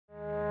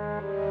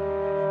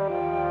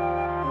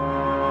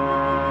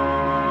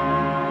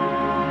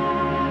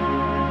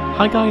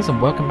Hi guys,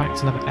 and welcome back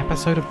to another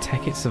episode of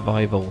Tekkit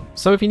Survival.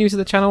 So if you're new to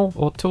the channel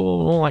or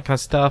tool and all that kind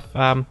of stuff,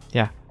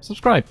 yeah,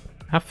 subscribe,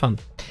 have fun.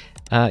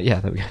 Yeah,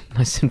 there we go,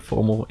 nice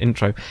informal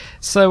intro.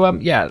 So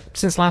yeah,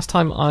 since last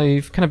time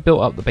I've kind of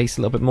built up the base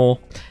a little bit more.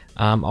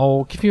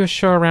 I'll give you a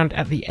show around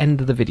at the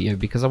end of the video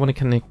because I want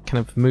to kind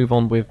of move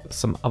on with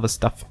some other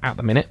stuff at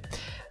the minute,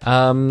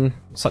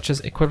 such as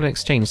equivalent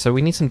exchange. So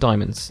we need some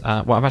diamonds.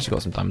 Well, I've actually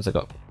got some diamonds. I've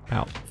got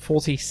about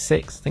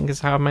 46, I think is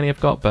how many I've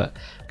got, but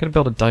I'm going to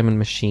build a diamond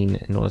machine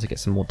in order to get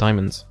some more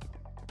diamonds.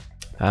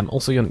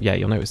 Also,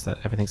 you'll notice that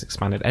everything's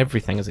expanded.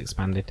 Everything is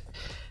expanded.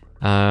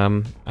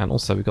 And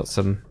also we've got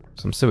some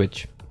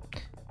sewage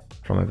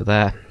from over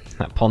there.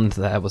 That pond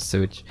there was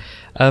sewage.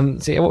 So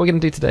yeah, what we're going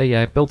to do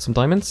today, build some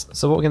diamonds.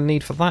 So what we're going to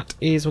need for that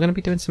is we're going to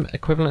be doing some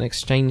equivalent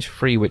exchange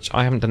free, which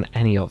I haven't done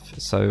any of,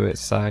 so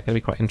it's going to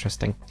be quite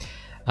interesting.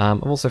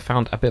 I've also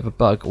found a bit of a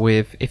bug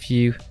with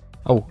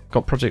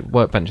got project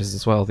workbenches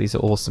as well. These are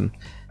awesome.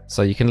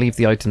 So you can leave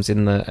the items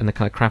in the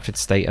kind of crafted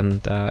state,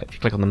 and if you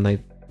click on them, they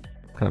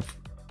kind of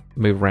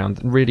move around.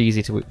 Really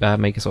easy to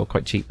make as well,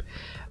 quite cheap.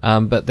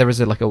 But there is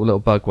a little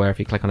bug where if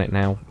you click on it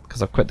now,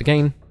 because I've quit the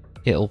game,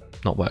 it'll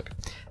not work.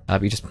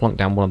 But you just plonk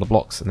down one of the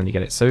blocks and then you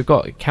get it. So we've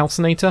got a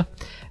calcinator,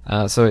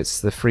 so it's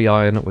the free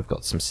iron. We've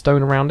got some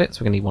stone around it, so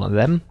we're going to need one of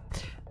them.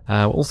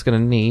 We're also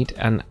going to need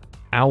an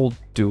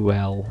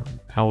Alduel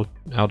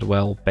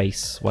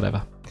base,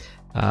 whatever.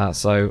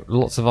 So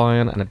lots of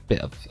iron and a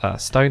bit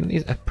of stone.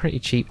 These are pretty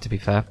cheap, to be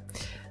fair.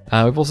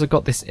 We've also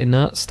got this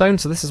inert stone,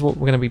 so this is what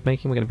we're going to be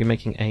making. We're going to be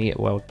making a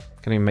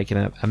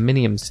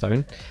minium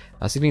stone.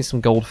 So you need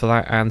some gold for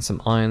that and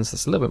some irons.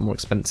 That's a little bit more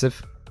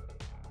expensive.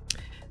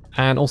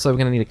 And also we're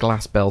going to need a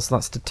glass bell, so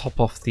that's to top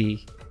off the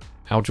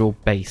Alduel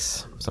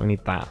base. So we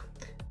need that.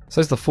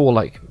 So those are the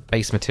four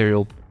base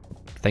material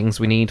things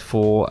we need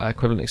for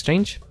equivalent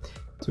exchange.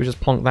 So we just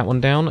plonk that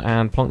one down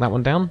and plonk that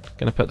one down.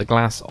 Going to put the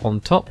glass on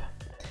top.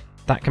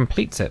 That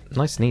completes it.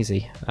 Nice and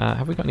easy.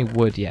 Have we got any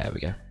wood? Yeah, there we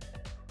go.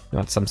 We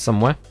had some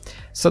somewhere.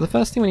 So the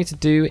first thing we need to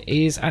do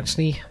is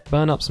actually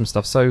burn up some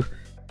stuff. So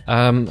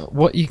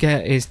what you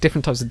get is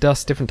different types of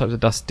dust. Different types of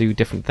dust do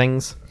different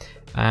things.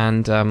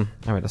 And alright,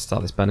 let's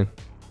start this burning.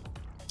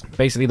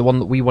 Basically, the one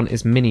that we want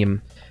is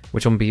minium,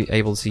 which I'm be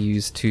able to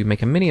use to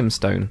make a minium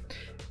stone.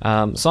 So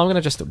I'm going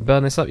to just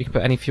burn this up. You can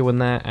put any fuel in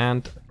there,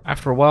 and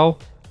after a while,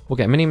 we'll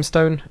get a minium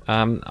stone.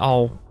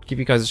 I'll give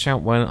you guys a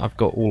shout when I've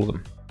got all of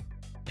them.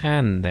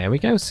 And there we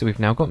go. So we've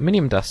now got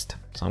minium dust.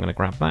 So I'm going to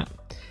grab that.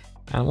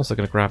 And I'm also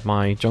going to grab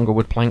my jungle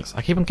wood planks.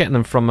 I keep on getting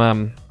them from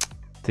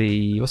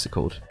what's it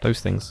called?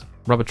 Those things,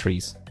 rubber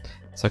trees.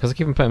 So because I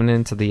keep on putting them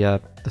into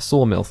the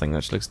sawmill thing,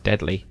 which looks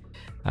deadly.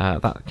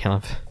 That kind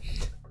of.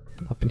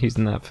 I've been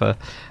using that for.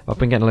 I've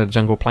been getting a load of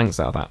jungle planks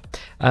out of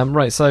that.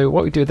 Right, so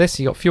what we do with this,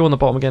 you got fuel on the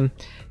bottom again.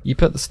 You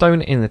put the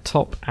stone in the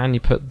top, and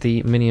you put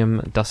the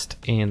minium dust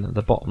in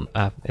the bottom,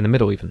 in the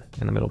middle even,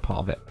 in the middle part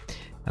of it.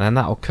 And then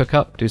that'll cook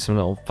up, do some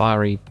little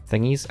fiery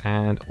thingies,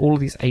 and all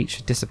of these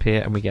H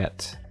disappear, and we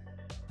get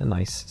a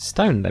nice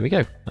stone. There we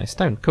go, nice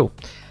stone, cool.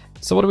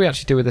 So what do we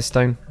actually do with this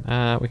stone?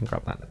 We can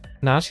grab that.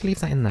 No, actually leave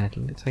that in there. Let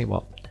me tell you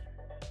what.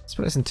 Let's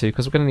put this in two,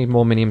 because we're going to need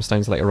more minium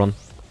stones later on.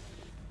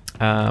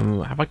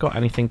 Have I got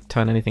anything to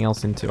turn anything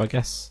else into, I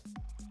guess?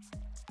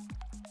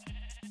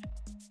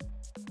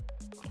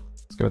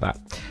 Let's go with that.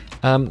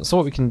 So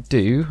what we can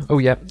do... Oh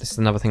yeah, this is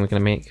another thing we're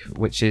going to make,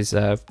 which is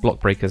block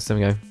breakers. There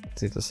we go.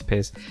 See if this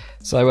disappears.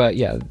 So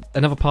yeah,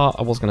 another part,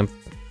 I was going to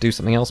do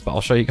something else, but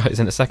I'll show you guys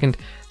in a second.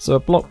 So a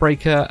block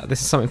breaker,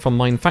 this is something from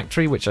Mine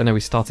Factory, which I know we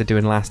started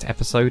doing last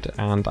episode,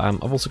 and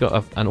I've also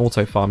got an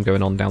auto farm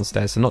going on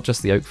downstairs, so not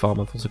just the oak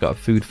farm, I've also got a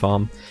food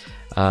farm.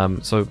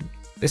 So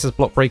this is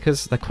block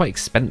breakers. They're quite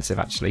expensive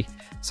actually.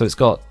 So it's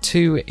got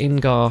one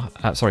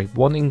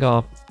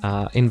Ingar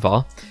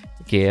Invar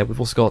gear. We've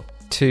also got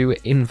two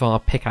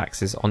Invar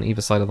pickaxes on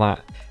either side of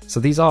that. So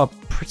these are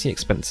pretty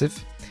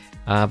expensive,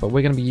 but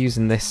we're going to be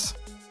using this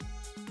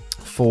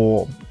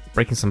for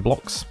breaking some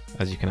blocks,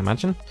 as you can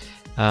imagine.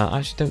 I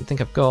actually don't think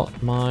I've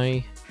got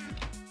my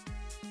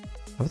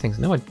other things.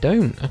 No, I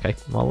don't. Okay,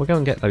 well we'll go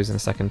and get those in a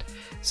second.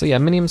 So yeah,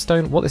 minium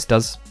stone, what this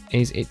does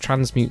is it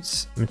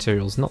transmutes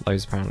materials, not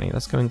those apparently.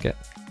 Let's go and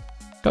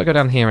gotta go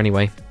down here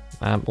anyway.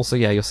 Also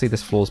yeah, you'll see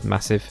this floor's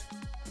massive.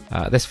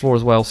 This floor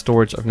as well,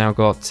 storage, I've now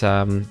got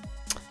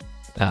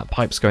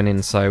pipes going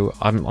in, so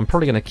I'm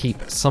probably going to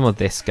keep some of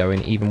this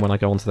going even when I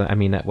go onto the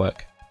ME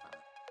network.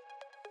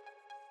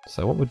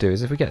 So what we'll do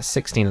is if we get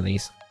 16 of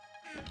these,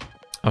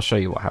 I'll show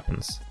you what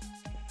happens.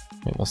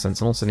 Make more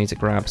sense. I also need to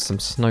grab some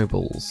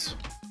snowballs.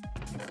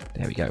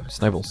 There we go,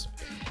 snowballs.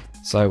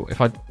 So if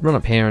I run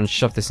up here and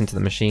shove this into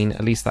the machine,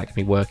 at least that can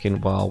be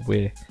working while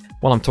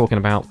I'm talking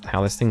about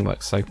how this thing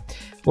works. So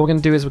what we're going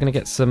to do is we're going to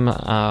get some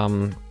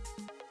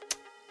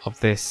of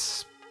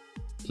this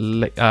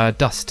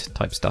dust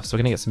type stuff. So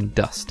we're going to get some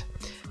dust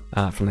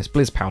from this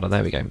blizz powder.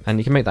 There we go. And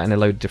you can make that in a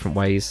load of different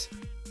ways.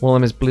 One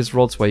of them is blizz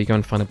rods, where you go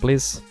and find a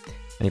blizz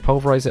and you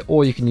pulverize it,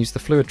 or you can use the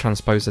fluid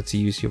transposer to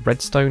use your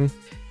redstone,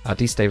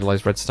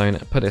 destabilize redstone,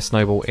 put a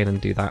snowball in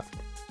and do that.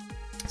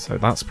 So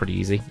that's pretty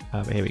easy.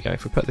 But here we go.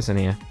 If we put this in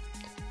here,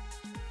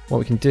 what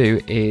we can do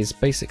is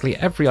basically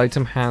every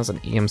item has an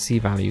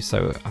EMC value,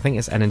 so I think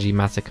it's energy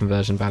matter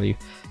conversion value.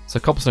 So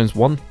cobblestone's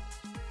 1.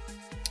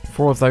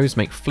 4 of those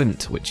make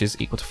flint, which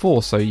is equal to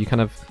 4, so you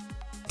kind of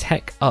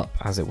tech up,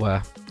 as it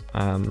were.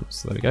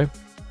 So there we go.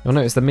 You'll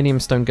notice the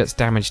minium stone gets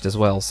damaged as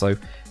well, so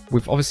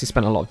we've obviously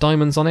spent a lot of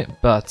diamonds on it,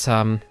 but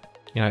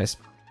you know, it's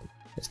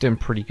doing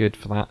pretty good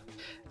for that.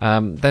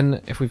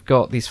 Then if we've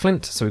got these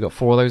flint, so we've got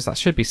 4 of those, that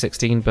should be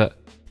 16, but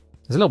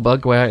there's a little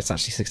bug where it's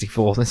actually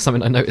 64. This is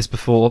something I noticed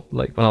before,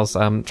 like when I was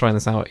trying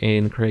this out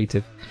in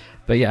creative.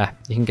 But yeah,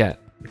 you can get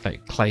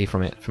like clay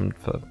from it for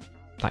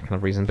that kind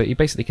of reason. But you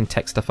basically can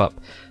tech stuff up.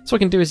 So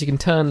what you can do is you can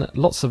turn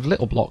lots of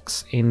little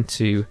blocks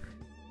into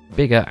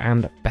bigger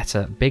and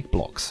better big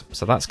blocks.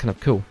 So that's kind of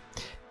cool.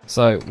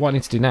 So what I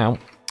need to do now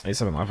is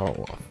something I've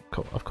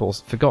of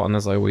course forgotten,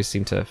 as I always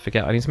seem to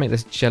forget. I need to make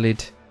this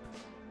gelid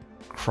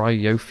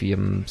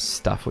cryophium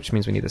stuff, which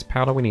means we need this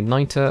powder. We need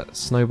niter,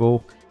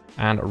 snowball,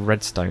 and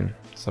redstone.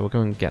 So we'll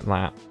go and get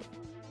that.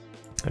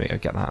 There we go,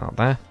 get that out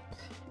there.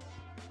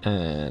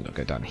 And I'll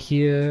go down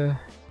here.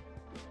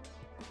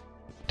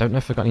 Don't know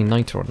if I've got any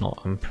niter or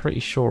not. I'm pretty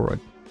sure I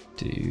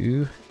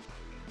do.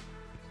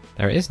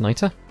 There it is,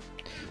 niter.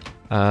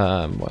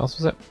 What else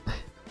was it?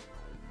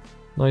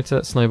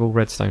 Niter, snowball,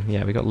 redstone.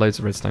 Yeah, we got loads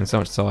of redstone. So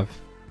much so I've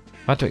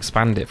had to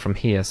expand it from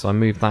here, so I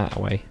moved that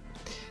away.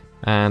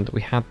 And we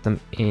had them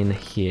in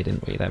here,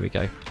 didn't we? There we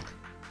go.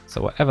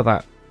 So whatever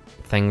that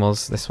thing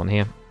was, this one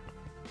here.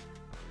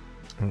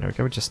 I'm going to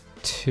go with just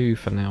 2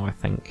 for now, I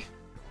think.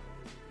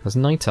 Because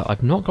niter,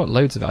 I've not got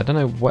loads of it. I don't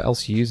know what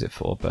else you use it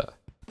for, but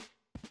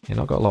yeah,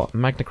 not got a lot.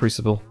 Magna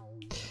Crucible.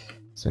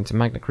 So into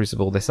Magna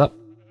Crucible this up.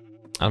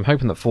 I'm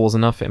hoping that 4's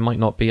enough. It might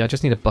not be. I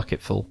just need a bucket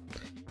full.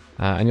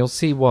 And you'll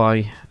see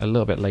why a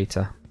little bit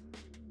later.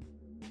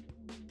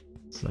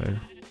 So,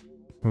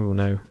 oh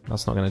no,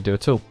 that's not going to do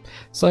at all.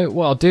 So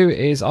what I'll do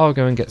is I'll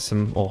go and get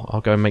some, or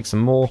I'll go and make some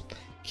more.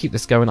 Keep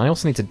this going. I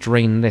also need to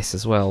drain this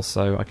as well,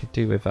 so I could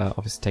do with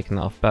obviously taking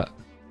that off, but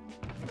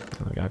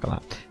there we go, I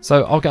got that.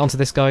 So I'll get onto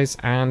this, guys,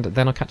 and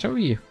then I'll catch up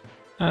with you.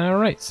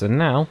 Alright, so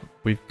now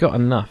we've got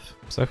enough.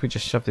 So if we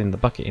just shove in the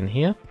bucket in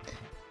here,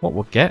 what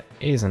we'll get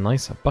is a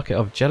nice bucket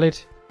of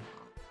gelid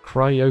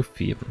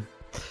cryophium,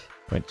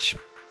 which,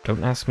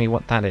 don't ask me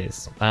what that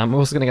is. We're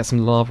also going to get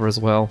some lava as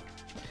well.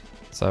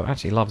 So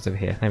actually, lava's over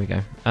here. There we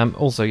go.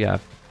 Also, yeah,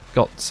 I've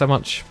got so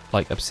much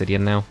like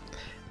obsidian now.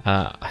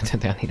 I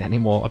don't think I need any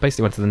more. I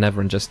basically went to the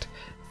Nether and just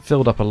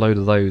filled up a load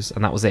of those,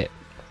 and that was it.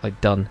 Like,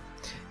 done.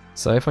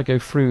 So if I go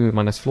through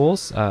my nice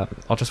floors,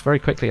 I'll just very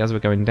quickly, as we're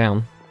going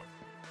down.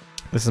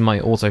 This is my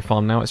auto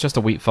farm now. It's just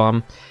a wheat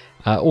farm.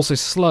 Also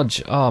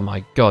sludge. Oh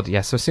my god,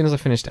 yeah. So as soon as I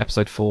finished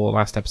episode 4,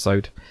 last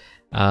episode,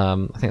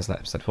 I think it's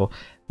episode 4,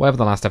 whatever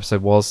the last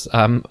episode was,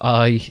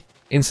 I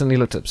instantly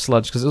looked up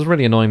sludge because it was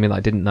really annoying me that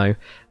I didn't know.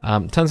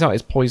 Turns out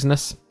it's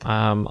poisonous.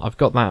 I've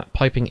got that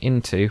piping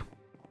into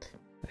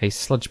a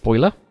sludge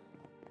boiler,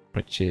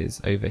 which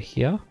is over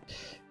here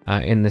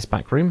in this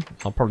back room.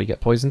 I'll probably get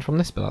poisoned from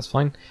this, but that's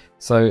fine.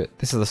 So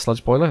this is the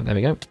sludge boiler. There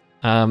we go.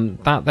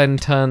 That then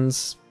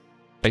turns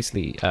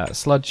basically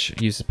sludge,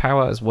 uses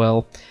power as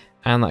well,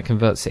 and that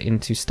converts it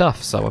into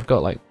stuff. So I've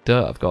got like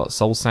dirt, I've got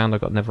soul sand,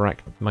 I've got netherrack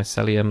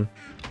mycelium.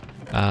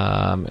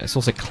 It's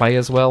also clay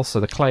as well, so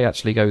the clay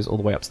actually goes all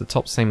the way up to the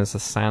top, same as the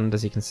sand,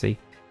 as you can see.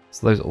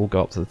 So those all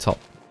go up to the top.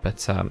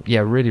 But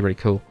yeah, really, really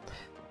cool.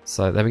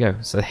 So there we go.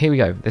 So here we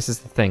go. This is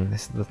the thing.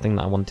 This is the thing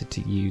that I wanted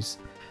to use.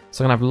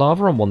 So I'm going to have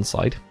lava on one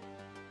side.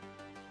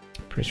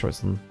 Pretty sure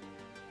it's on...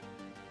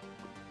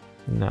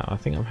 No, I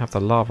think I'm going to have the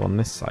lava on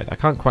this side. I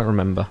can't quite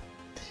remember.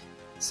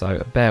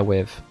 So bear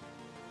with.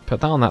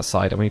 Put that on that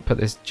side, and we put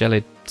this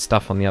gelid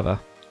stuff on the other.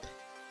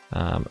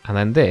 And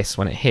then this,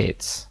 when it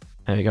hits...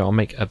 There we go, I'll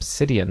make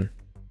obsidian.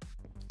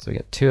 So we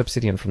get 2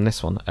 obsidian from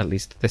this one, at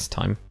least this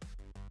time.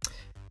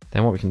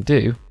 Then what we can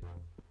do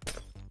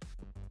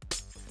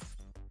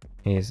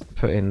is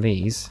put in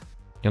these.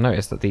 You'll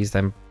notice that these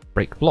then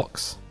break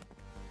blocks.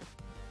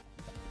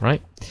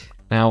 Right?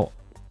 Now,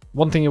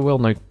 one thing you will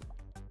note...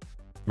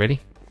 Really?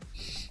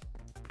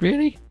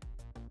 Really?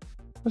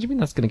 What do you mean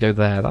that's going to go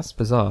there? That's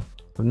bizarre.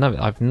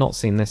 I've not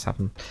seen this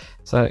happen.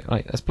 So,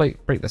 right, let's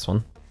break this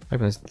one.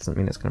 Hoping this doesn't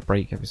mean it's going to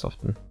break every so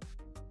often.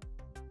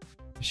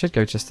 It should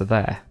go just to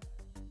there.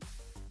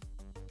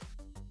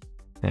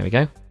 There we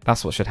go.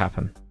 That's what should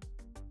happen.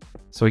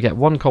 So we get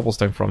 1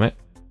 cobblestone from it.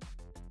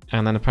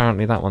 And then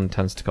apparently that one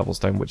turns to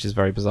cobblestone, which is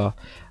very bizarre.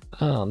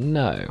 Oh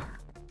no.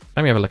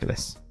 Let me have a look at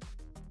this.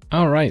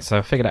 Alright, so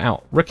I figured it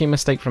out. Rookie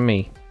mistake from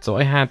me. So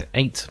I had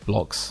 8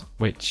 blocks,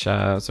 which,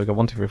 so we got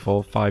 1, 2, 3,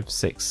 4, 5,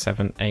 6,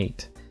 7,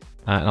 8.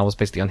 And I was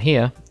basically on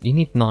here. You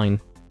need 9.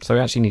 So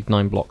we actually need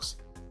 9 blocks.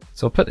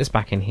 So I'll put this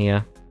back in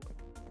here.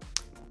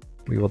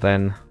 We will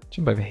then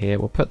jump over here.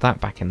 We'll put that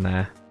back in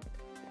there.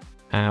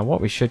 And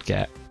what we should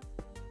get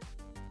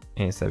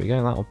is, there we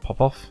go, that will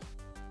pop off.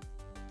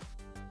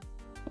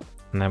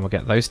 And then we'll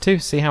get those 2.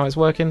 See how it's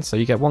working? So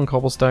you get 1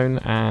 cobblestone,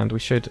 and we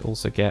should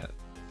also get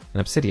an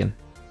obsidian.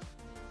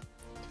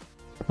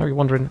 Are you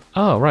wondering,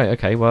 oh, right,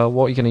 okay, well,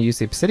 what are you going to use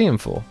the obsidian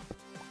for?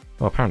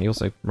 Well, apparently you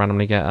also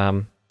randomly get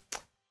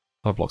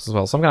other blocks as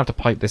well. So I'm going to have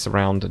to pipe this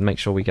around and make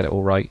sure we get it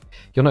all right.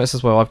 You'll notice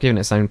as well, I've given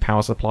it its own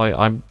power supply.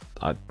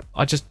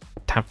 I just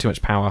have too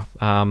much power.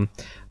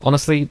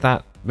 Honestly,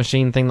 that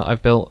machine thing that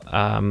I've built,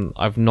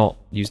 I've not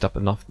used up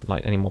enough,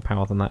 like any more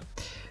power than that.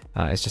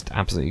 It's just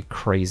absolutely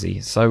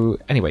crazy. So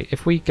anyway,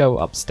 if we go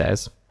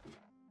upstairs,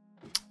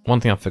 one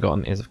thing I've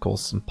forgotten is, of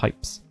course, some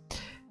pipes.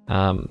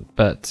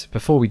 But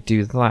before we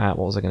do that,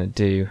 what was I going to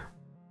do?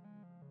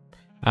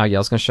 Oh yeah,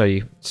 I was going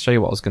to show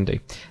you what I was going to do.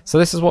 So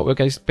this is what we're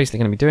basically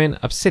going to be doing.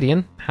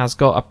 Obsidian has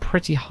got a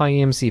pretty high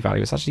EMC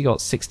value. It's actually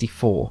got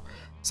 64.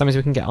 So that means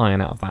we can get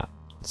iron out of that.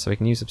 So we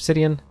can use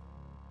obsidian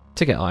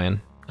to get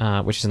iron,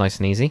 which is nice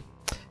and easy.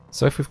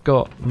 So if we've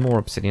got more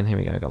obsidian, here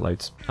we go, got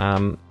loads.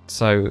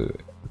 So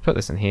put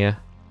this in here.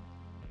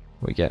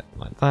 We get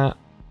like that.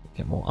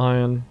 Get more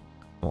iron.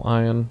 More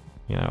iron.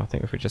 You know, I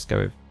think if we just go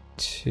with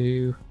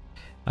 2.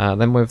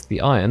 Then with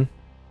the iron,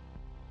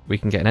 we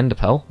can get an ender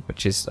pearl,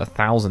 which is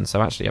 1,000.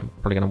 So actually, I'm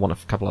probably going to want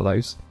a couple of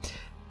those.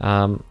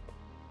 But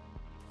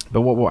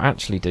what we'll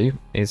actually do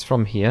is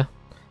from here,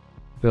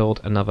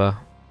 build another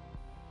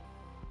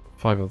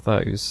 5 of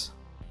those.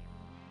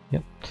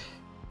 Yep.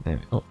 There,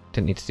 oh,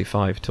 didn't need to do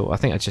 5 at all. I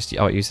think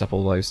I used up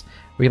all those.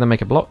 We're going to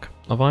make a block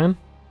of iron.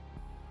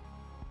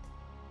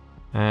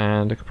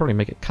 And I could probably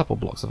make a couple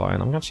blocks of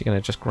iron. I'm actually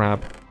going to just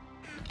grab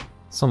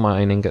some of my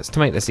iron ingots to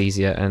make this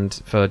easier and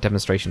for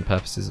demonstration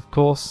purposes, of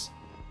course.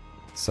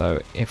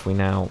 So if we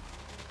now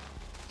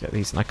get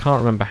these, and I can't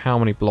remember how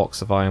many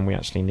blocks of iron we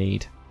actually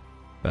need,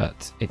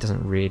 but it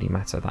doesn't really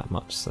matter that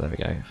much. So there we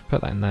go. If we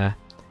put that in there,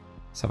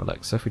 let's have a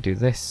look. So if we do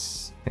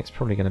this, I think it's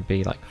probably going to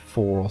be like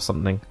 4 or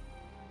something.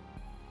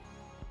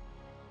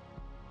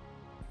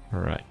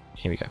 Alright,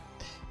 here we go.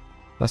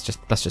 Let's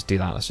just do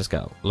that. Let's just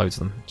get loads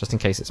of them, just in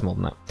case it's more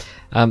than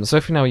that. So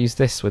if we now use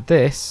this with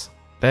this,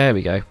 there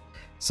we go.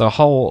 So a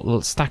whole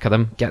little stack of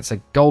them gets a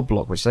gold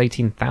block, which is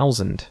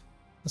 18,000.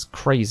 That's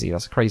crazy.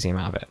 That's a crazy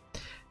amount of it.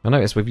 You'll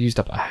notice we've used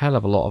up a hell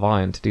of a lot of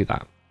iron to do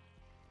that.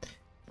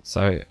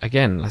 So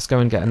again, let's go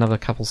and get another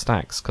couple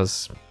stacks,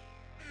 because,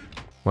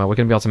 well, we're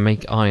going to be able to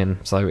make iron,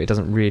 so it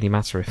doesn't really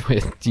matter if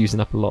we're using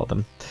up a lot of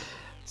them.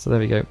 So there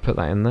we go. Put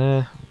that in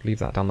there. Leave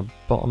that down the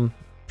bottom.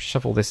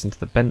 Shovel this into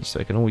the bench so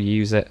we can all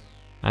use it.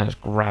 And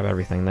just grab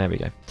everything. There we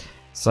go.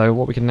 So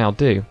what we can now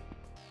do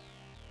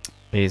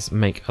is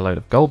make a load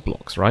of gold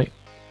blocks, right?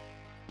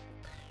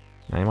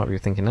 Now you might be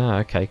thinking,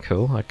 okay,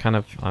 cool.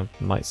 I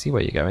might see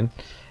where you're going.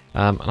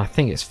 And I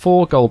think it's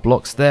 4 gold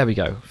blocks. There we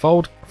go.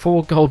 4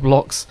 gold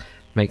blocks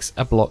makes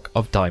a block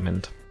of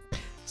diamond.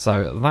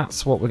 So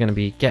that's what we're going to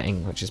be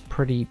getting, which is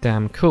pretty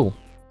damn cool.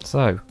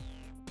 So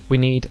we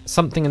need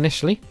something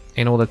initially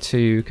in order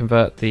to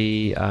convert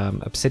the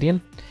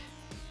obsidian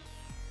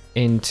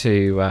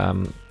into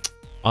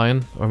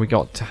iron, and we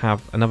got to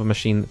have another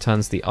machine that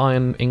turns the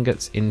iron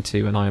ingots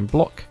into an iron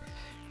block,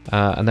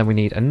 and then we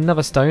need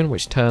another stone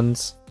which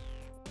turns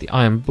the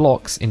iron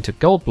blocks into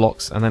gold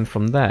blocks, and then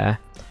from there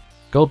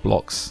gold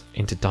blocks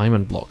into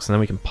diamond blocks, and then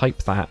we can pipe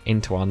that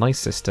into our nice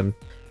system,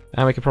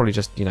 and we could probably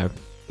just, you know,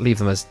 leave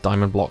them as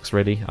diamond blocks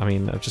really. I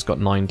mean, I've just got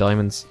 9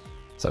 diamonds,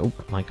 so oh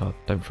my god,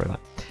 don't throw that.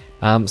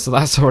 So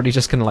that's already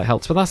just gonna like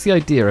helps, but that's the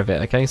idea of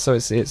it. Okay, so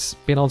it's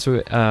being able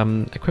to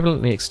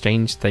equivalently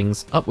exchange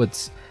things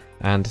upwards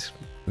and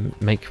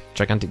make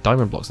gigantic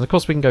diamond blocks, and of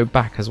course we can go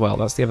back as well.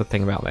 That's the other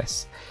thing about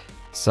this.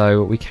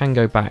 So we can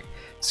go back.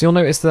 So you'll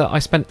notice that I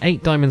spent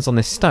 8 diamonds on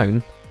this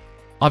stone.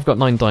 I've got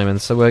 9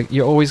 diamonds, so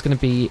you're always going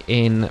to be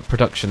in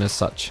production as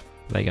such.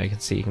 There you go. You can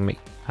see you can make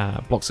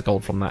blocks of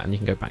gold from that, and you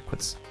can go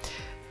backwards.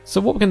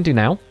 So what we're going to do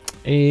now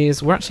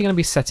is we're actually going to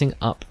be setting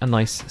up a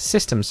nice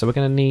system. So we're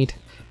going to need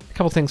a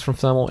couple things from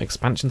thermal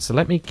expansion. So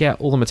let me get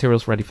all the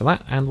materials ready for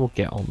that, and we'll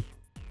get on.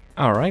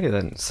 Alrighty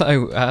then,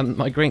 so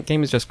my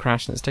game has just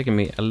crashed and it's taken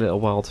me a little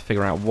while to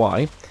figure out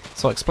why.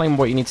 So I'll explain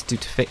what you need to do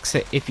to fix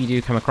it if you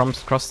do come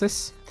across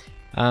this.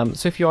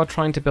 So if you are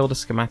trying to build a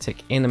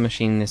schematic in a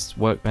machinist's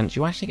workbench,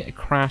 you actually get a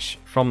crash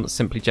from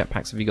Simply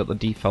Jetpacks if you got the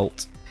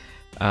default,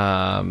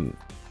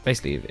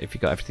 basically if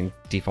you got everything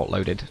default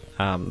loaded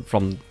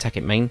from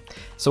Tekkit main.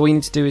 So what you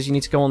need to do is you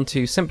need to go on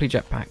to Simply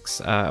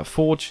Jetpacks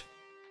Forge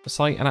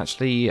site and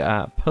actually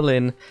pull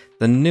in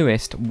the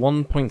newest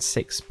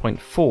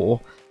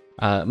 1.6.4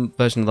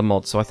 version of the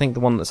mod. So I think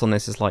the one that's on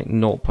this is like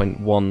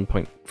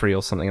 0.1.3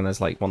 or something, and there's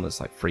like one that's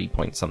like 3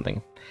 point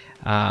something.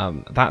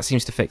 That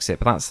seems to fix it,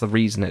 but that's the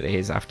reason it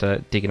is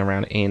after digging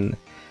around in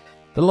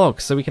the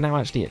log. So we can now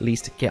actually at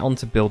least get on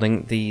to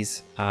building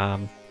these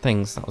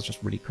things. That was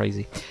just really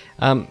crazy.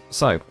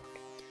 So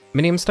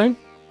minium stone,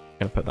 we're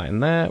going to put that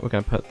in there. We're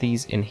going to put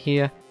these in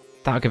here.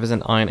 That'll give us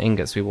an iron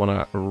ingot, so we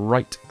want to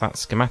write that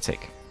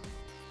schematic.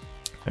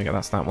 There we go,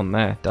 that's that one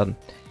there, done.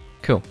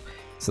 Cool.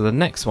 So the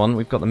next one,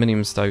 we've got the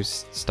minium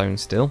stone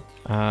still.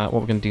 What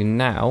we're going to do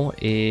now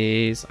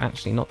is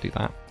actually not do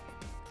that.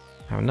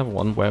 Have another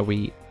one where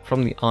we,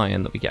 from the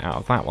iron that we get out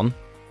of that one,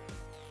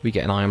 we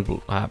get an iron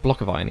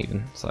block of iron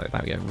even. So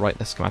there we go, write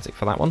the schematic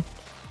for that one.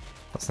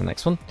 That's the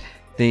next one.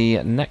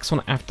 The next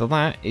one after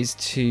that is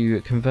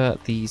to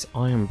convert these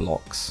iron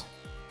blocks.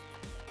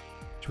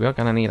 We are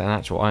going to need an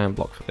actual iron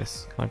block for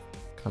this. Can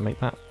I make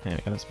that? There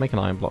we go. Let's make an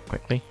iron block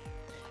quickly.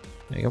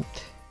 There you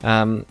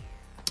go.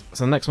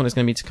 So the next one is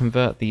going to be to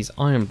convert these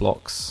iron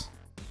blocks.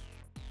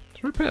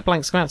 Did I put a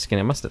blank schematic in?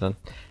 I must have done.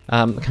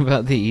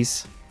 Convert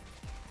these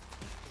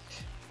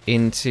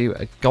into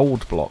a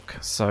gold block.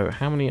 So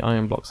how many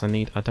iron blocks I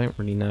need, I don't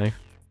really know.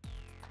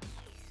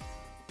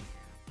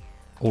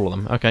 All of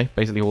them. Okay,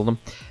 basically all of them.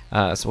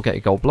 So we'll get a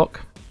gold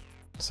block.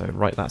 So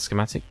write that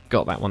schematic.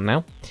 Got that one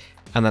now.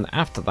 And then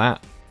after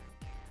that,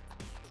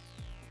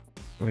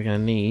 we're going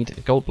to need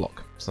a gold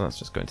block. So let's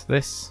just go into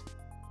this.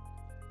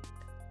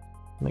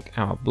 Make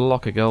our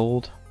block of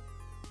gold.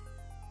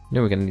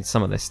 Know we're going to need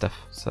some of this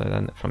stuff. So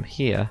then from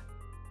here,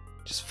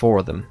 just 4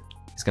 of them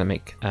is going to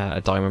make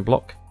a diamond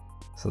block.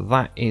 So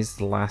that is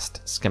the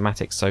last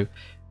schematic. So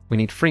we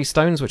need 3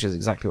 stones, which is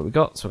exactly what we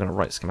got. So we're going to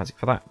write a schematic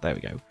for that. There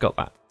we go. Got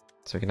that.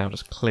 So we can now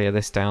just clear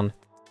this down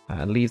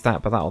and leave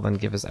that. But that will then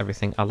give us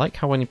everything. I like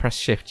how when you press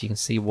shift, you can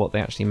see what they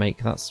actually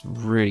make. That's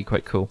really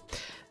quite cool.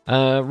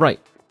 Right.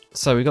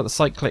 So we've got the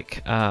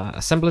cyclic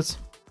assemblers.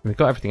 We've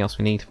got everything else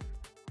we need.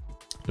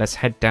 Let's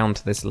head down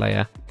to this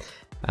layer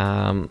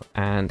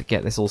and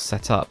get this all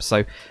set up.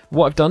 So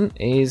what I've done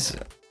is,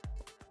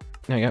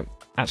 there we go,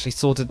 actually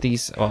sorted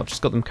these. Well, I've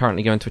just got them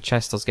currently going to a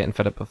chest. I was getting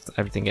fed up with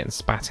everything getting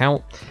spat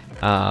out.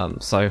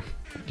 So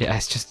yeah,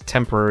 it's just a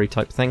temporary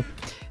type thing,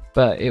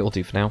 but it will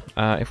do for now.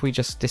 If we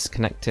just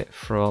disconnect it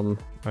from,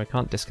 oh, I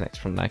can't disconnect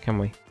from there, can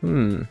we?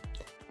 Don't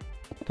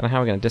know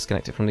how we're going to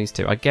disconnect it from these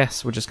two. I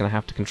guess we're just going to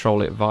have to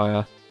control it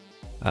via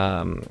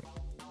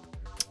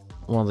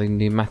one of the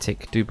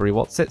pneumatic Dewberry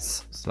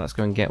Watsits. So let's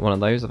go and get one of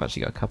those. I've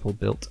actually got a couple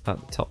built at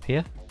the top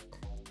here.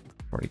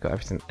 Already got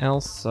everything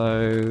else.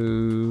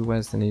 So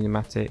where's the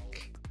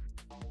pneumatic?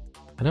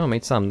 I know I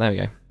made some. There we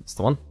go. That's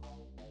the one.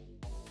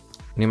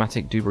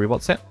 Pneumatic Dewberry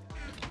Watsit.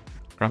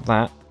 Grab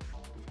that.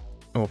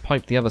 And we'll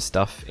pipe the other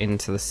stuff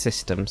into the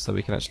system so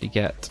we can actually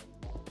get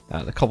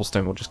the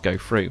cobblestone will just go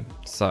through.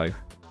 So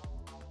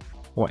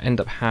what I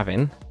end up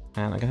having,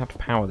 and I'm going to have to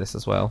power this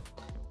as well.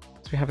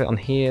 So we have it on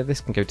here, this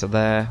can go to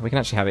there. We can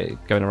actually have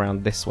it going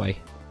around this way.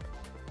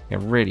 Yeah,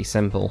 really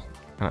simple.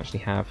 I can actually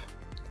have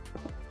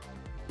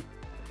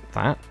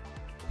that.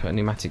 Put a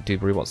pneumatic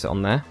Dewberry Watsit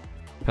on there.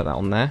 Put that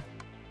on there.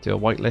 Do a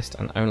whitelist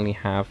and only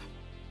have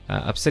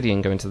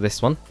obsidian go into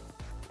this one.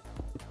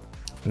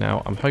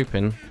 Now I'm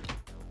hoping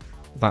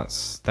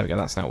that's, there we go,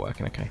 that's now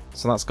working. Okay,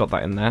 so that's got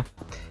that in there.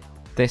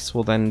 This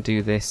will then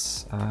do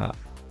this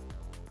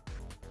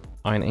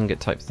iron ingot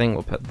type thing.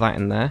 We'll put that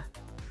in there.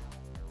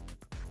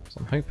 So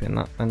I'm hoping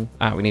that then,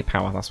 we need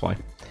power, that's why.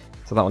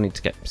 So that will need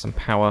to get some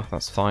power,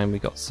 that's fine. We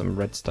got some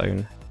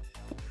redstone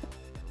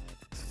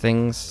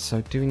things. So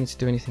do we need to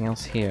do anything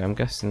else here? I'm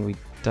guessing we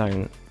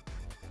don't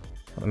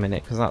at the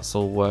minute, because that's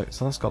all worked.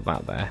 So that's got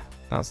that there,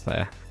 that's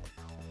there.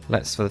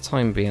 Let's, for the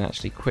time being,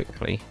 actually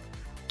quickly,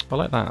 I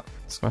like that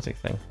schematic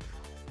thing.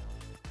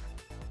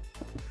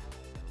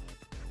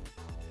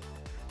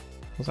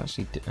 What's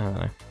actually, I don't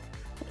know.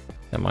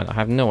 Never mind, I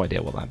have no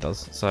idea what that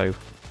does. So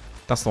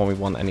that's the one we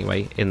want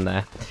anyway in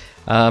there.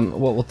 What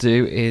we'll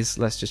do is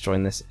let's just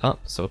join this up.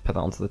 So we'll put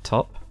that onto the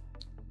top.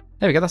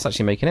 There we go, that's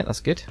actually making it,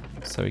 that's good.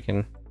 So we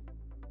can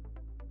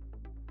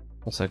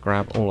also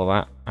grab all of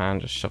that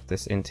and just shove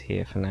this into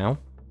here for now.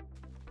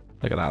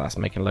 Look at that, that's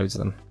making loads of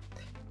them.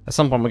 At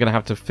some point we're going to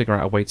have to figure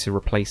out a way to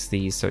replace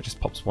these so it just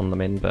pops one of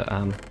them in, but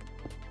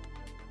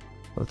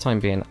for the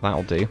time being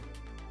that'll do.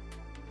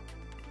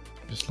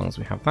 Just as long as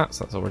we have that,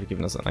 so that's already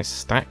given us a nice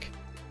stack.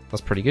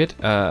 That's pretty good.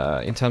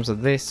 In terms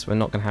of this, we're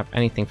not going to have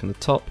anything from the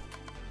top,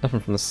 nothing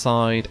from the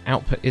side.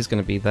 Output is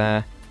going to be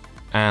there,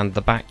 and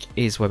the back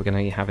is where we're going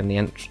to be having the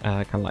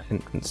kind of like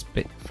entrance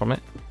bit from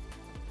it.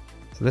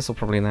 So this will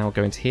probably now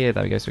go into here.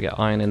 There we go. So we get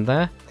iron in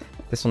there.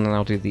 This one will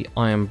now do the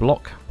iron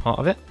block part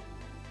of it.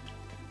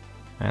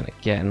 And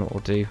again, what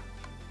we'll do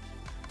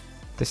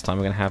this time,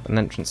 we're going to have an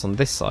entrance on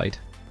this side,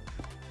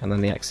 and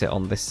then the exit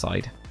on this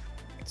side.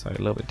 So a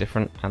little bit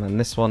different. And then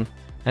this one,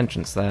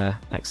 entrance there,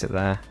 exit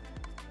there.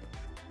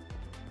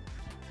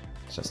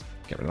 Just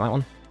get rid of that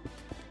one.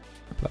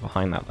 Put that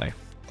behind that though.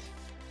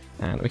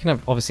 And we can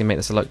have, obviously make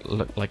this look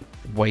like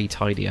way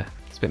tidier.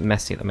 It's a bit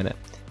messy at the minute.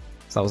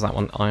 So that was that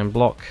one. Iron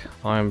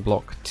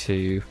block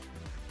to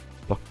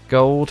block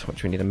gold,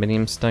 which we need a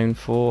minium stone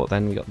for.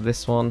 Then we got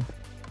this one.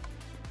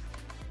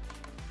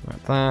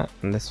 Like that.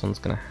 And this one's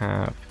going to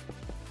have,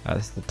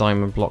 this is the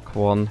diamond block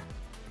one.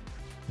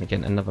 And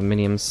again, another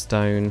minium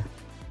stone.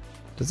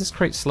 Does this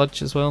create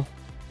sludge as well?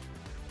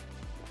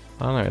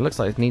 I don't know, it looks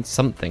like it needs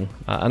something.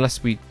 Unless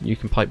you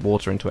can pipe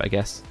water into it, I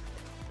guess.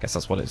 I guess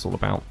that's what it's all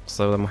about.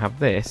 So then we'll have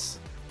this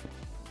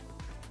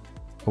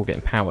all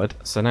getting powered.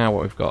 So now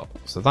what we've got,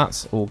 so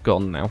that's all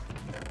gone now.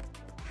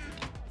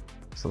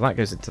 So that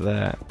goes into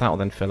there, that will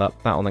then fill up,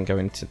 that will then go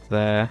into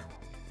there.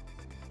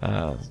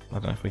 I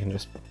don't know if we can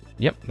just,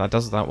 yep,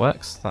 that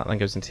works. That then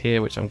goes into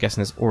here, which I'm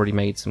guessing has already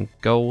made some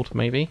gold,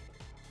 maybe?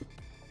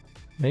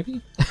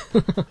 Maybe?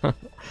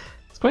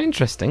 It's quite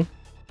interesting.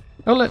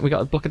 Oh look, we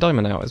got a block of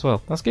diamond out as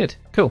well. That's good.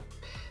 Cool.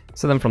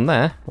 So then from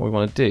there, what we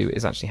want to do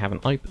is actually have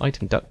an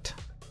item duct.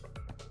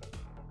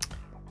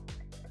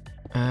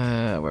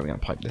 where are we going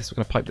to pipe this? We're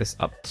going to pipe this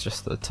up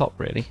just to the top,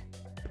 really.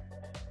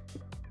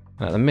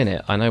 And at the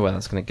minute, I know where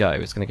that's going to go.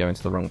 It's going to go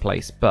into the wrong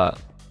place, but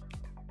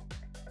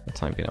for the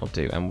time being it'll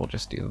do, and we'll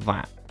just do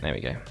that. There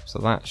we go. So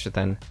that should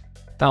then...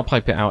 That'll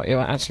pipe it out.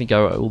 It'll actually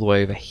go all the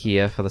way over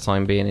here for the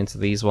time being into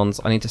these ones.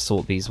 I need to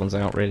sort these ones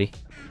out, really.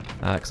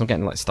 Because I'm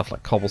getting like stuff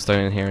like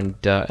cobblestone in here and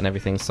dirt and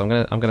everything. So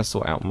I'm gonna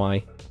sort out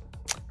my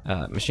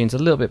machines a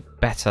little bit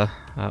better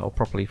or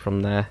properly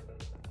from there.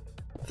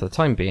 For the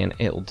time being,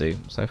 it'll do.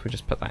 So if we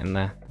just put that in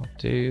there, I'll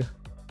do.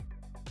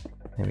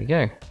 There we go.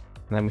 And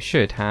then we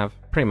should have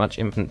pretty much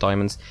infinite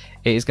diamonds.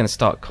 It is going to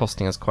start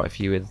costing us quite a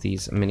few of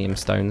these minium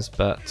stones,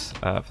 but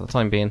for the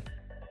time being,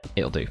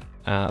 it'll do.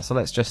 So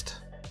let's just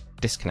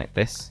disconnect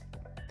this,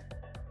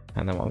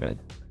 and then what I'm going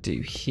to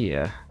do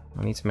here,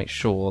 I need to make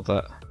sure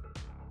that,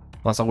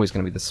 well, that's always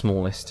going to be the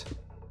smallest.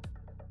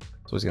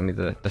 It's always going to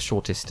be the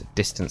shortest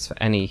distance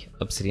for any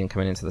obsidian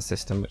coming into the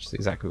system, which is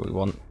exactly what we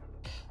want.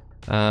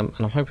 And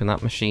I'm hoping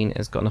that machine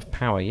has got enough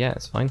power. Yeah,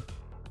 it's fine.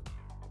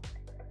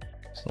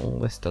 So all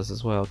this does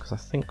as well, because I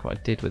think what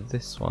I did with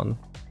this one,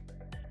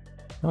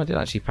 no, I did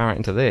actually power it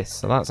into this,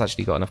 so that's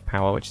actually got enough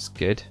power, which is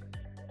good.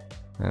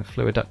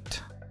 Fluid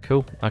duct,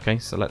 cool. Okay,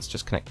 so let's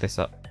just connect this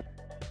up.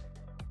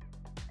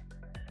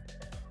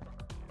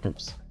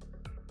 Oops.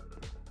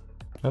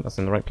 Oh, that's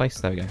in the right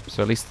place. There we go.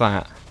 So at least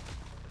that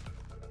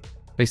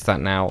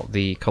now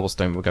the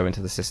cobblestone will go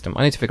into the system.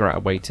 I need to figure out a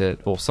way to,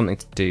 or something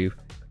to do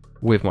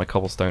with my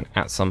cobblestone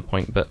at some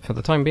point, but for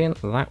the time being,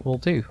 that will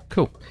do.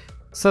 Cool.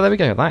 So there we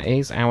go. That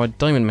is our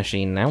diamond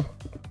machine now.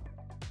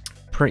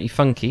 Pretty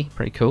funky,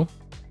 pretty cool.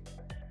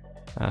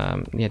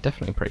 Yeah,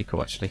 definitely pretty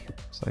cool actually.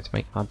 So to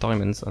make our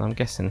diamonds, and I'm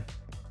guessing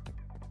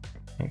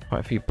quite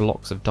a few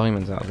blocks of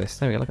diamonds out of this.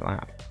 There we go. Look at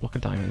that, block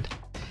of diamond.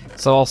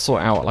 So I'll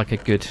sort out like a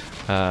good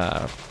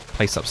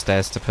place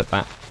upstairs to put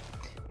that.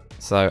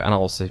 So, and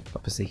I'll also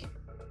obviously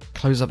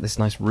close up this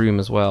nice room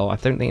as well. I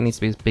don't think it needs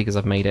to be as big as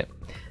I've made it,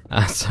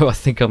 so I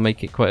think I'll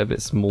make it quite a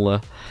bit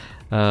smaller.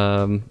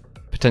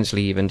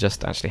 Potentially even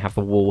just actually have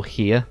the wall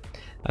here,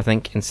 I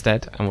think,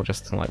 instead, and we'll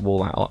just like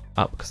wall that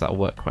up because that'll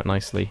work quite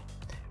nicely.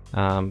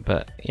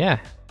 But yeah,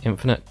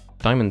 infinite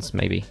diamonds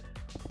maybe.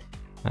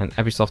 And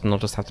every so often I'll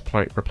just have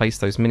to replace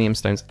those minium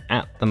stones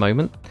at the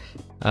moment.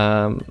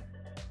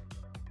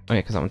 Oh yeah,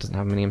 because that one doesn't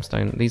have minium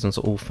stone. These ones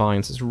are all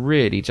fine, so it's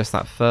really just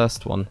that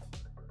first one.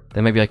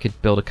 Then maybe I could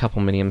build a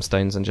couple minium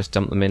stones and just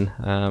dump them in.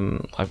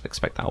 I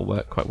expect that'll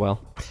work quite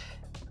well.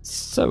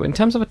 So in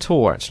terms of a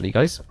tour, actually,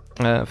 guys,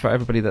 for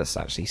everybody that's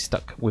actually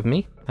stuck with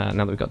me, now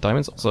that we've got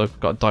diamonds, also I've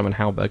got a diamond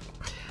halberd.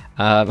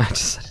 I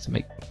decided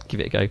to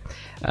give it a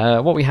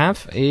go. What we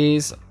have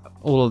is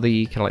all of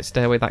the kind of like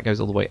stairway that goes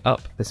all the way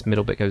up. This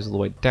middle bit goes all the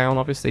way down.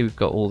 Obviously, we've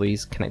got all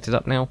these connected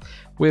up now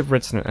with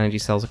redstone energy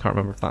cells. I can't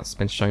remember if that's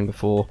been shown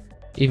before.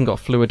 Even got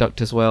a fluid duct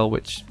as well,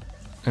 which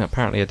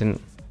apparently I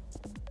think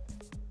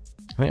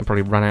I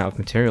probably ran out of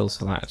materials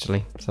for that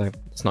actually, so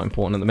it's not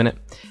important at the minute.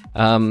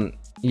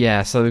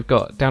 Yeah, so we've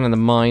got down in the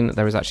mine,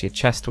 there is actually a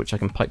chest which I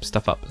can pipe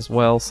stuff up as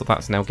well, so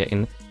that's now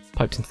getting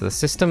piped into the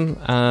system.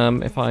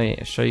 If I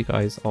show you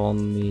guys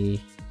on the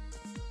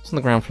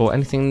ground floor,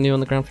 anything new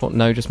on the ground floor?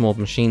 No, just more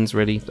machines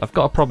really. I've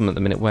got a problem at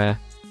the minute where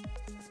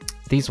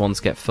these ones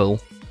get full,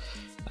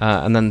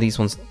 and then these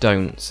ones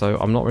don't, so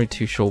I'm not really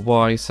too sure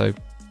why. So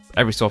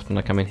every so often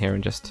I come in here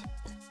and just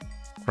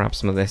grab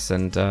some of this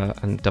and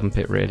dump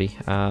it really.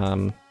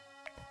 I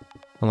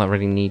don't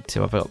really need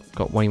to. I've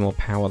got way more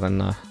power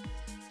than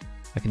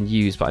I can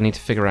use, but I need to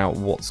figure out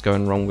what's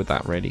going wrong with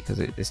that really, because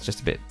it's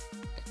just a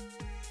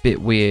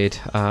bit weird.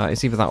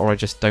 It's either that or I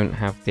just don't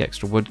have the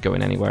extra wood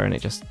going anywhere and they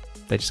just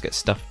get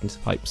stuffed into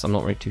pipes. I'm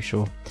not really too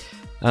sure.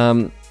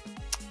 So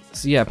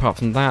yeah, apart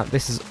from that,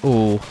 this is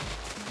all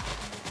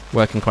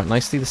working quite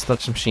nicely. The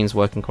sludge machine's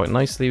working quite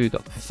nicely. We've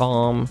got the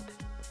farm.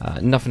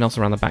 Nothing else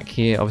around the back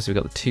here. Obviously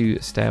we've got the 2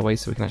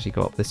 stairways, so we can actually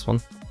go up this one.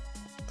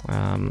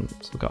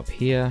 So we've got up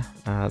here.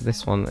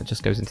 This one that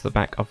just goes into the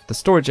back of the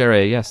storage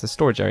area. Yes, the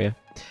storage area.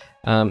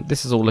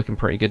 This is all looking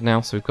pretty good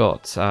now. So we've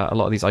got a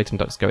lot of these item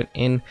ducts going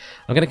in.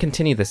 I'm going to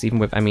continue this even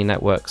with ME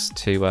networks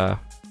to,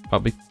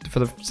 for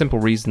the simple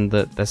reason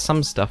that there's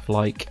some stuff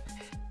like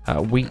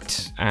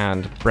wheat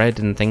and bread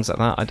and things like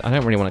that. I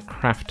don't really want to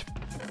craft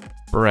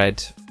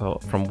bread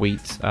from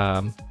wheat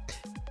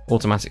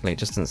automatically. It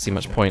just doesn't see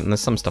much point. And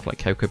there's some stuff like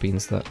cocoa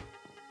beans that,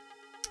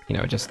 you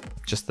know, are just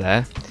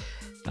there.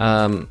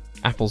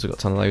 Apples, we've got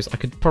a ton of those. I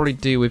could probably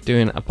do with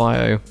doing a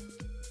biofuel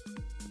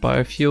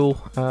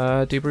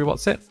debris.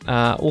 What's it?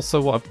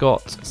 Also, what I've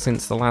got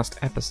since the last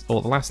episode,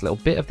 or the last little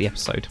bit of the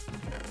episode,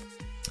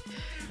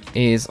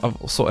 is I've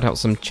sorted out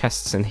some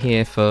chests in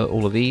here for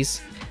all of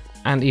these,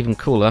 and even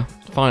cooler,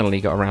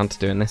 finally got around to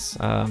doing this.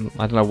 I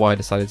don't know why I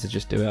decided to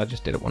just do it. I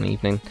just did it one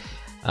evening.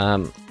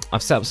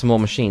 I've set up some more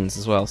machines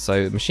as well.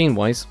 So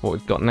machine-wise, what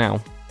we've got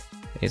now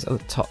is at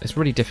the top. It's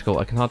really difficult.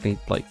 I can hardly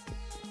like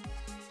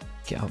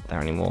get up there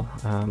anymore.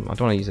 I don't want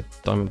to use a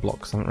diamond block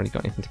because I haven't really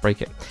got anything to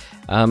break it.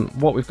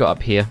 What we've got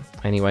up here,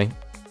 anyway,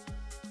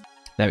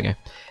 there we go,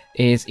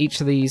 is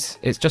each of these,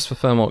 it's just for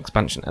thermal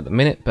expansion at the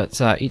minute, but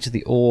each of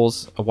the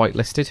ores are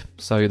whitelisted,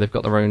 so they've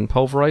got their own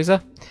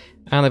pulverizer,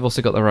 and they've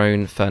also got their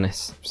own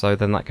furnace, so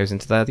then that goes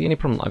into there. The only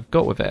problem I've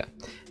got with it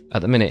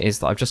at the minute is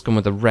that I've just gone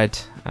with the red,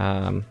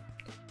 kind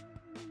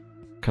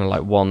of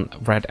like one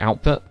red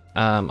output.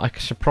 I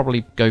should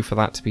probably go for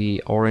that to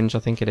be orange, I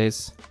think it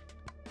is.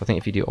 I think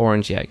if you do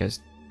orange, yeah, it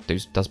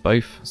does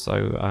both,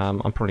 so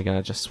I'm probably going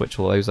to just switch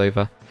all those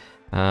over,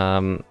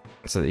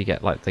 so that you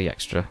get like the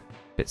extra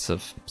bits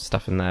of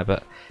stuff in there.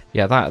 But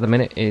yeah, that at the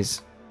minute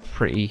is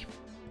pretty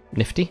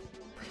nifty.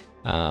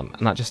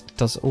 And that just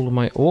does all of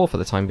my ore for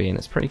the time being.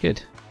 It's pretty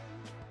good.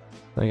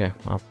 There you go.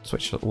 I'll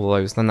switch all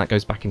those. Then that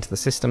goes back into the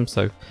system.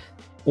 So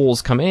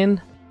ores come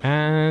in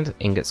and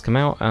ingots come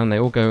out, and they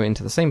all go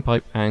into the same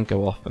pipe and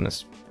go off, and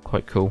it's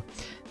quite cool.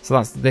 So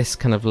that's this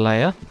kind of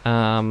layer.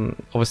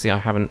 Obviously I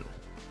haven't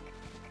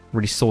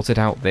really sorted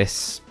out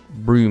this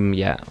room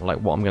yet, like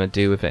what I'm going to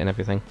do with it and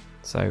everything.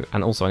 So,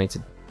 and also I need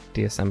to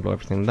deassemble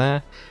everything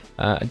there.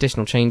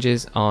 Additional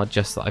changes are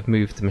just that I've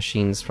moved the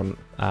machines from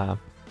well,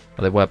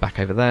 they were back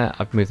over there.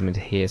 I've moved them into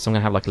here, so I'm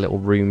gonna have like a little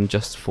room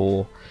just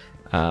for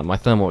my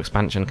thermal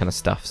expansion kind of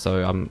stuff.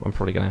 So I'm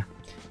probably gonna,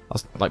 I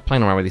was like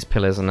playing around with these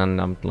pillars, and then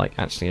I'm like,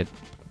 actually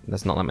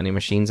there's not that many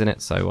machines in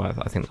it, so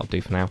I think that'll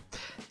do for now.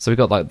 So we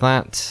got like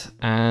that,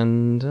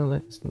 and oh,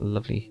 that's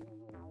lovely,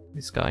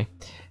 this guy.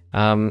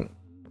 Apart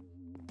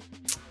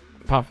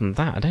from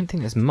that, I don't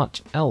think there's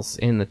much else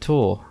in the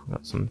tour.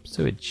 Got some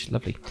sewage,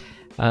 lovely.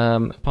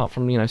 Apart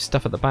from, you know,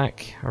 stuff at the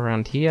back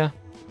around here.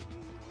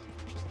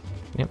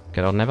 Yep,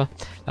 good old Never.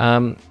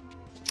 And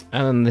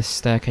then this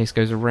staircase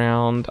goes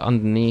around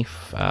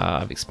underneath.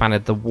 I've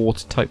expanded the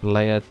water type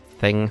layer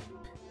thing.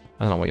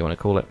 I don't know what you want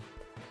to call it.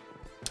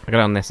 I go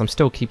down this. I'm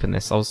still keeping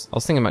this. I was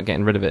thinking about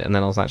getting rid of it, and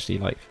then I was actually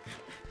like,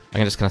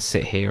 I'm just gonna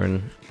sit here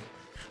and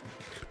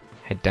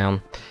head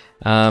down.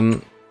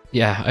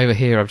 Yeah, over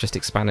here I've just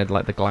expanded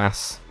like the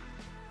glass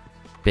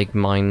big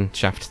mine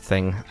shaft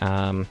thing.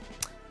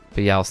 But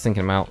yeah, I was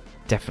thinking about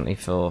definitely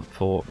for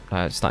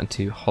starting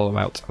to hollow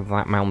out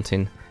that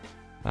mountain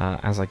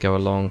as I go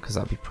along, because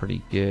that'd be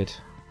pretty good.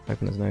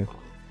 Hoping there's no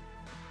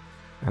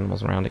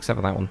animals around except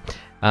for that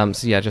one.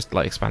 So yeah, just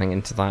like expanding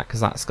into that,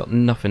 because that's got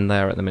nothing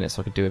there at the minute,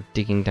 so I could do with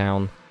digging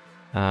down.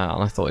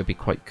 And I thought it'd be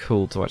quite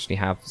cool to actually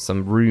have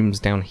some rooms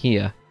down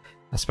here,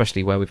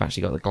 especially where we've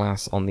actually got the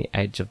glass on the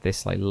edge of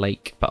this like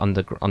lake, but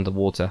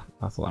underwater.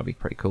 I thought that'd be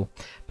pretty cool.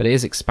 But it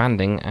is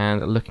expanding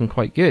and looking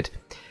quite good.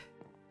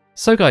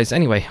 So guys,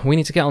 anyway, we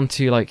need to get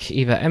onto like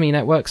either ME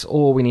networks,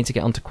 or we need to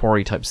get onto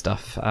quarry type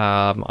stuff.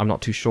 I'm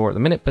not too sure at the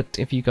minute, but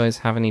if you guys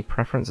have any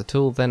preference at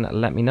all, then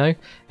let me know.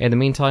 In the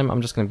meantime,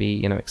 I'm just going to be,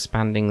 you know,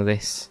 expanding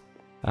this,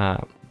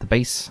 the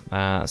base,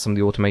 some of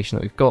the automation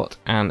that we've got,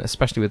 and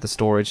especially with the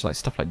storage, like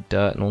stuff like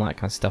dirt and all that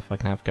kind of stuff I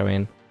can have go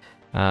in.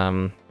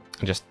 And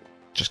just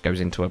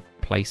goes into a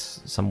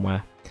place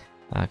somewhere,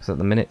 because at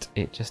the minute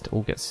it just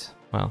all gets,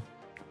 well,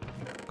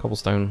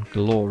 cobblestone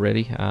galore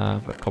really,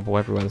 but cobble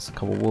everywhere. There's a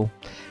cobble wall.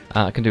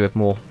 I can do with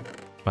more,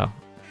 well,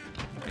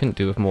 couldn't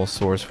do with more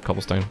saws for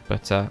cobblestone,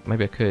 but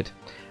maybe I could.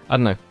 I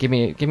don't know, give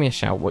me a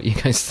shout what you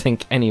guys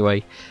think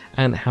anyway,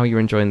 and how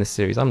you're enjoying this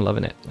series. I'm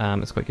loving it.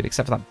 It's quite good,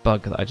 except for that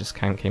bug that I just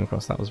came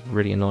across. That was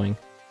really annoying,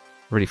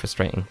 really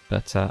frustrating,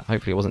 but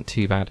hopefully it wasn't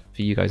too bad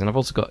for you guys. And I've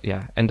also got,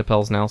 yeah, ender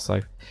pearls now, so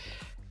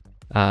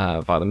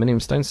via the minimum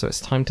stone, so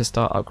it's time to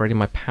start upgrading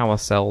my power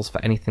cells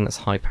for anything that's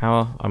high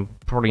power. I'm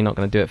probably not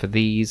going to do it for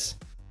these,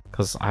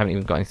 because I haven't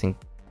even got anything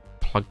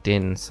plugged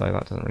in, so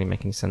that doesn't really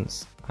make any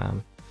sense.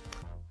 God,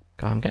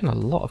 I'm getting a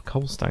lot of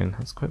cobblestone.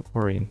 That's quite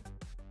worrying.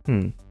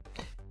 I'm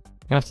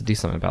gonna have to do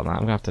something about that. I'm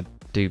gonna have to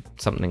do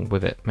something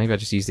with it. Maybe I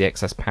just use the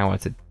excess power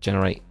to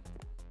generate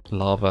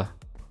lava,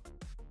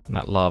 and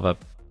that lava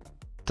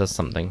does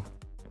something.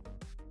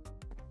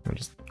 It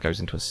just goes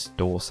into a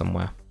store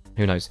somewhere.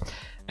 Who knows?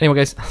 Anyway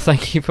guys,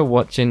 thank you for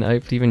watching.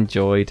 Hopefully you've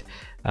enjoyed.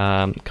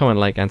 Comment,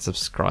 like and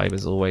subscribe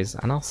as always,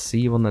 and I'll see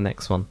you on the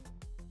next one.